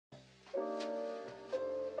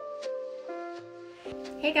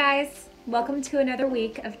Hey guys, welcome to another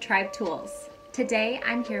week of Tribe Tools. Today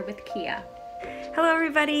I'm here with Kia. Hello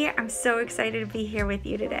everybody, I'm so excited to be here with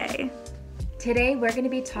you today. Today we're going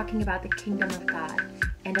to be talking about the kingdom of God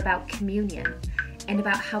and about communion and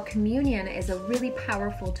about how communion is a really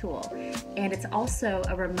powerful tool, and it's also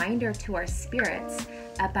a reminder to our spirits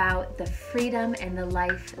about the freedom and the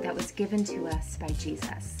life that was given to us by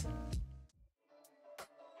Jesus.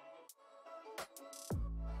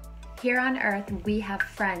 Here on earth, we have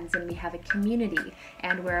friends and we have a community,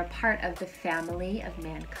 and we're a part of the family of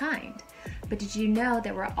mankind. But did you know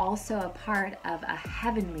that we're also a part of a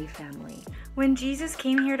heavenly family? When Jesus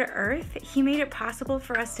came here to earth, he made it possible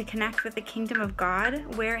for us to connect with the kingdom of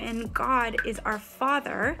God, wherein God is our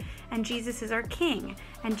Father and Jesus is our King.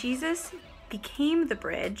 And Jesus became the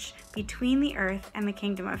bridge between the earth and the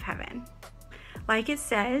kingdom of heaven. Like it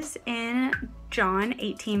says in John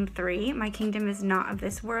 18:3, my kingdom is not of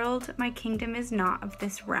this world, my kingdom is not of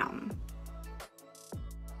this realm.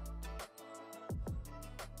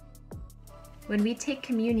 When we take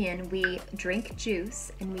communion, we drink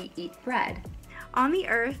juice and we eat bread. On the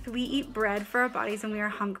earth, we eat bread for our bodies when we are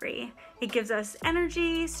hungry. It gives us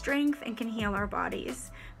energy, strength, and can heal our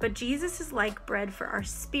bodies. But Jesus is like bread for our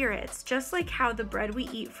spirits. Just like how the bread we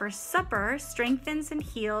eat for supper strengthens and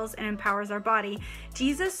heals and empowers our body,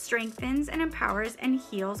 Jesus strengthens and empowers and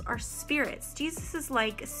heals our spirits. Jesus is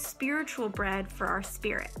like spiritual bread for our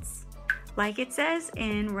spirits. Like it says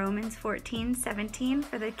in Romans 14:17,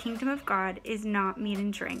 for the kingdom of God is not meat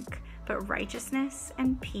and drink, but righteousness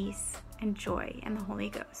and peace and joy in the Holy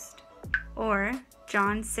Ghost. Or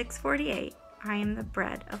John 6:48, I am the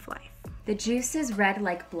bread of life. The juice is red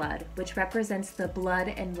like blood, which represents the blood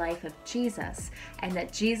and life of Jesus, and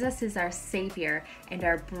that Jesus is our Savior and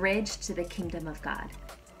our bridge to the kingdom of God.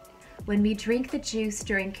 When we drink the juice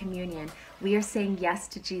during communion, we are saying yes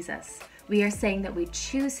to Jesus. We are saying that we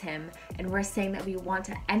choose him, and we're saying that we want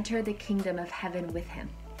to enter the kingdom of heaven with him.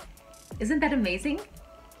 Isn't that amazing?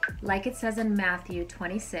 Like it says in Matthew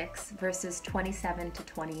 26, verses 27 to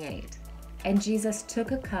 28. And Jesus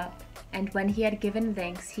took a cup, and when he had given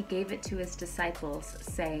thanks, he gave it to his disciples,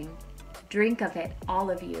 saying, drink of it, all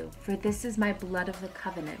of you, for this is my blood of the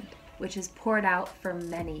covenant, which is poured out for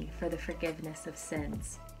many for the forgiveness of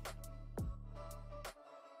sins.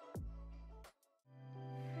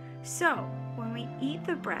 So, when we eat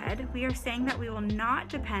the bread, we are saying that we will not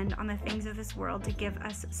depend on the things of this world to give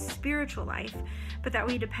us spiritual life, but that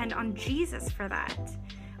we depend on Jesus for that.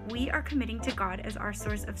 We are committing to God as our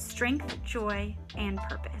source of strength, joy, and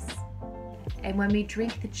purpose. And when we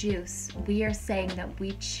drink the juice, we are saying that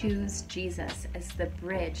we choose Jesus as the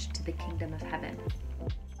bridge to the kingdom of heaven.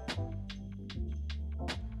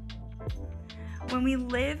 When we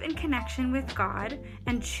live in connection with God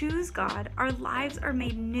and choose God, our lives are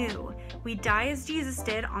made new. We die as Jesus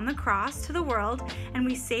did on the cross to the world, and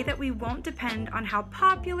we say that we won't depend on how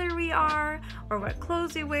popular we are or what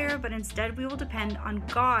clothes we wear, but instead we will depend on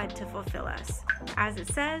God to fulfill us. As it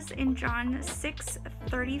says in John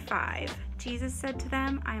 6:35, Jesus said to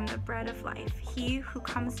them, I am the bread of life. He who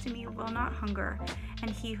comes to me will not hunger,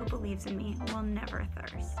 and he who believes in me will never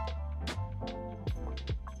thirst.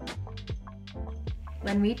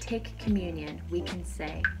 When we take communion, we can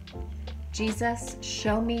say, Jesus,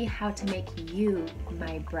 show me how to make you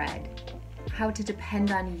my bread, how to depend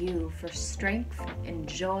on you for strength and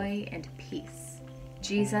joy and peace.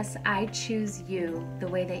 Jesus, I choose you the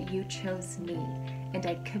way that you chose me, and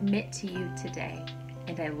I commit to you today,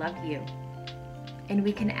 and I love you. And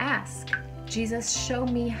we can ask, Jesus, show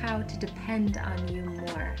me how to depend on you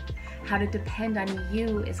more, how to depend on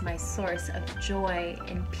you as my source of joy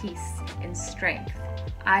and peace and strength.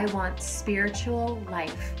 I want spiritual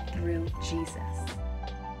life through Jesus.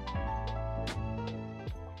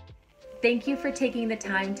 Thank you for taking the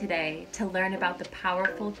time today to learn about the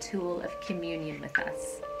powerful tool of communion with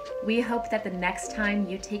us. We hope that the next time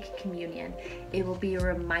you take communion, it will be a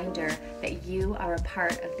reminder that you are a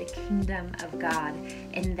part of the kingdom of God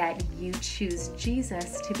and that you choose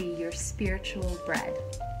Jesus to be your spiritual bread.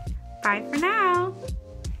 Bye for now.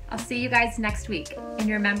 I'll see you guys next week, and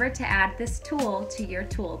remember to add this tool to your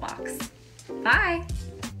toolbox. Bye!